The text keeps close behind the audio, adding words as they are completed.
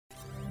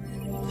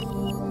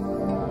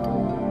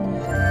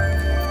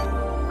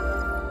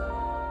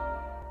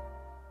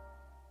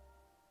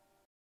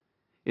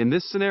In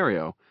this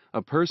scenario,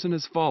 a person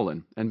has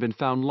fallen and been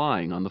found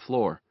lying on the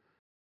floor.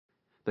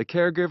 The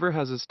caregiver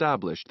has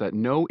established that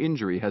no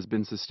injury has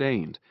been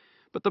sustained,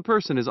 but the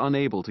person is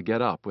unable to get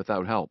up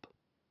without help.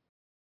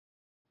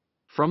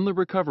 From the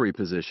recovery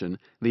position,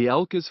 the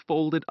ELK is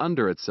folded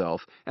under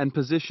itself and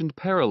positioned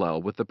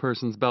parallel with the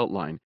person's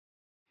beltline,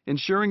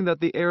 ensuring that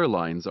the air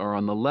lines are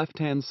on the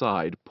left-hand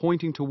side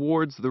pointing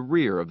towards the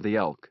rear of the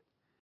ELK.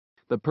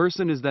 The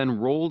person is then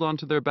rolled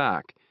onto their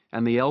back,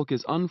 and the ELK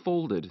is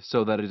unfolded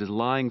so that it is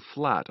lying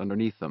flat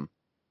underneath them.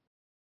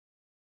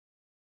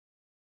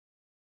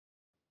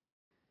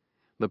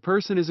 The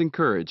person is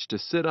encouraged to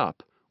sit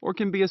up or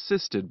can be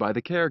assisted by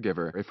the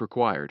caregiver if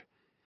required.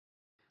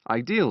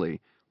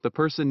 Ideally, the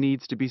person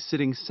needs to be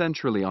sitting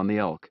centrally on the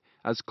ELK,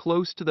 as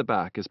close to the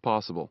back as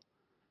possible.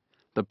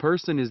 The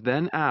person is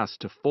then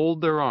asked to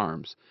fold their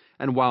arms,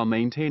 and while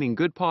maintaining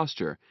good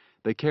posture,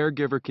 the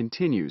caregiver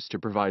continues to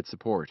provide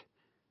support.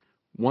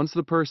 Once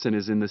the person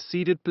is in the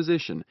seated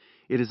position,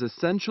 it is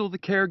essential the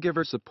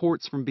caregiver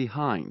supports from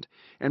behind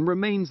and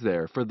remains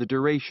there for the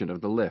duration of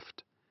the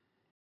lift.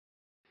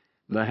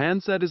 The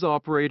handset is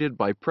operated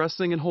by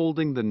pressing and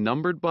holding the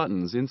numbered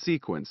buttons in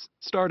sequence,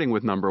 starting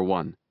with number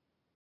 1.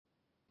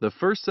 The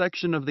first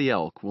section of the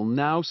ELK will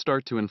now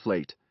start to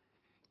inflate.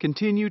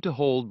 Continue to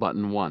hold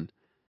button 1.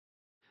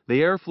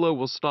 The airflow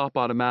will stop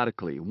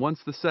automatically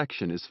once the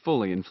section is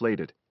fully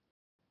inflated.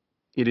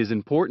 It is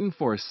important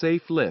for a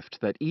safe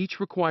lift that each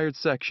required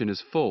section is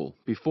full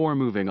before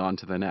moving on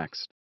to the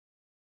next.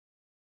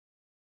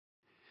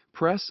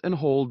 Press and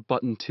hold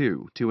button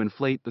 2 to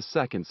inflate the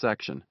second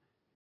section.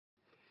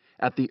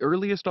 At the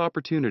earliest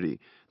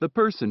opportunity, the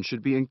person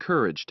should be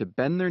encouraged to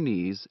bend their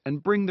knees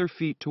and bring their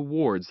feet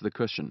towards the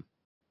cushion.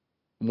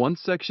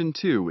 Once section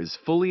 2 is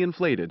fully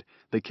inflated,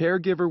 the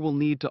caregiver will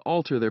need to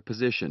alter their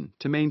position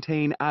to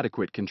maintain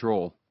adequate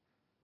control.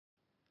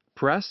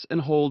 Press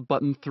and hold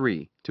button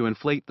 3 to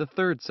inflate the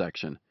third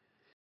section.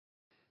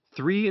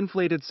 3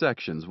 inflated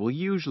sections will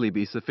usually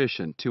be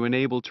sufficient to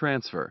enable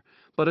transfer,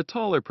 but a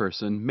taller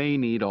person may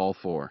need all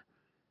 4.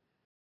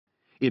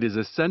 It is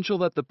essential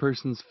that the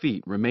person's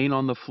feet remain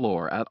on the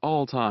floor at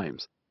all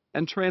times,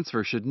 and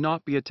transfer should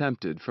not be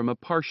attempted from a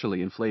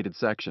partially inflated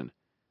section.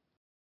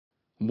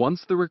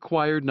 Once the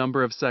required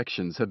number of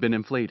sections have been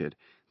inflated,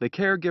 the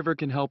caregiver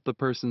can help the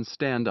person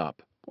stand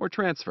up or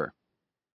transfer.